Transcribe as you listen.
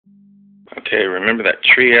Okay, remember that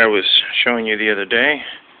tree I was showing you the other day?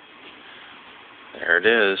 There it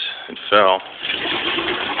is. It fell.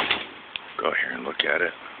 Go here and look at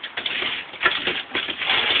it.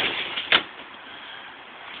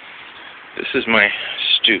 This is my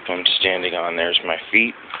stoop I'm standing on. There's my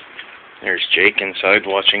feet. There's Jake inside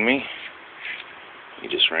watching me. He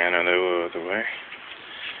just ran out of the way.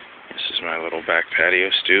 This is my little back patio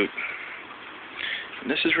stoop. And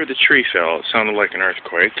this is where the tree fell. It sounded like an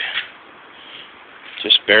earthquake.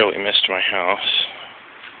 Just barely missed my house.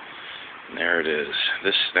 And there it is.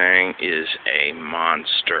 This thing is a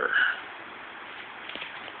monster.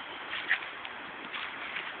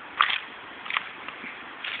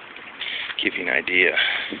 Give you an idea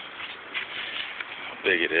how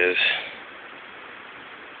big it is.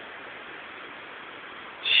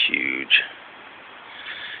 It's huge.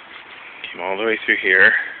 Came all the way through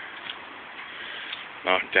here.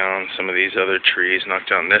 Knocked down some of these other trees. Knocked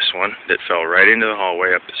down this one that fell right into the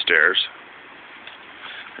hallway up the stairs.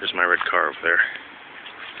 There's my red car over there.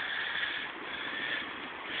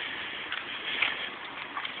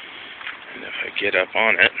 And if I get up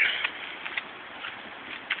on it,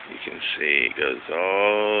 you can see it goes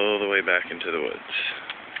all the way back into the woods.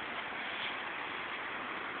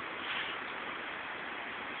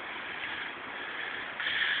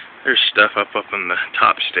 There's stuff up on the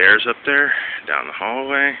top stairs up there, down the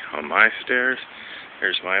hallway, on my stairs.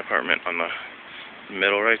 There's my apartment on the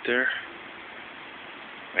middle right there.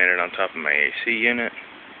 Landed on top of my AC unit.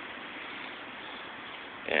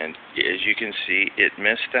 And as you can see, it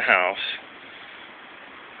missed the house.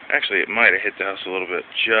 Actually, it might have hit the house a little bit,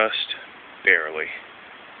 just barely.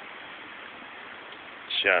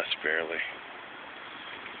 Just barely.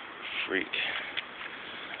 Freak.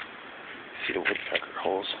 See the woodpecker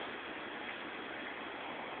holes?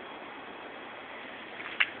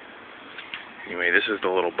 Anyway, this is the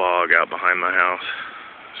little bog out behind my house.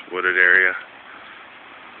 This wooded area.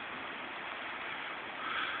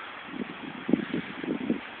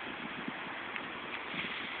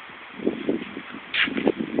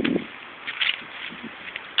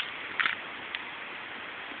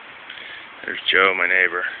 There's Joe, my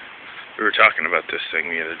neighbor. We were talking about this thing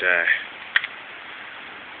the other day.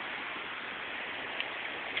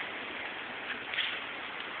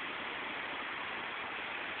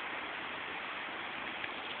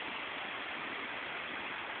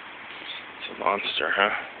 It's a monster, huh?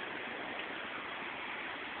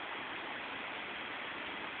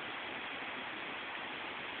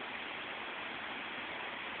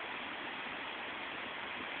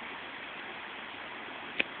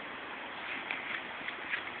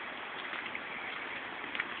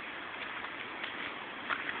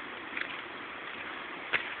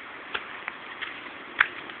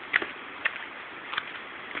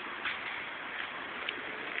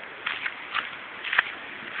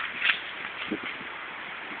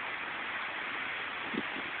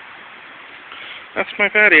 That's my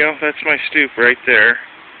patio. That's my stoop right there,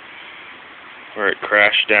 where it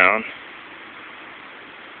crashed down.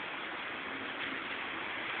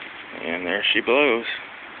 And there she blows.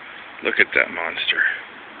 Look at that monster.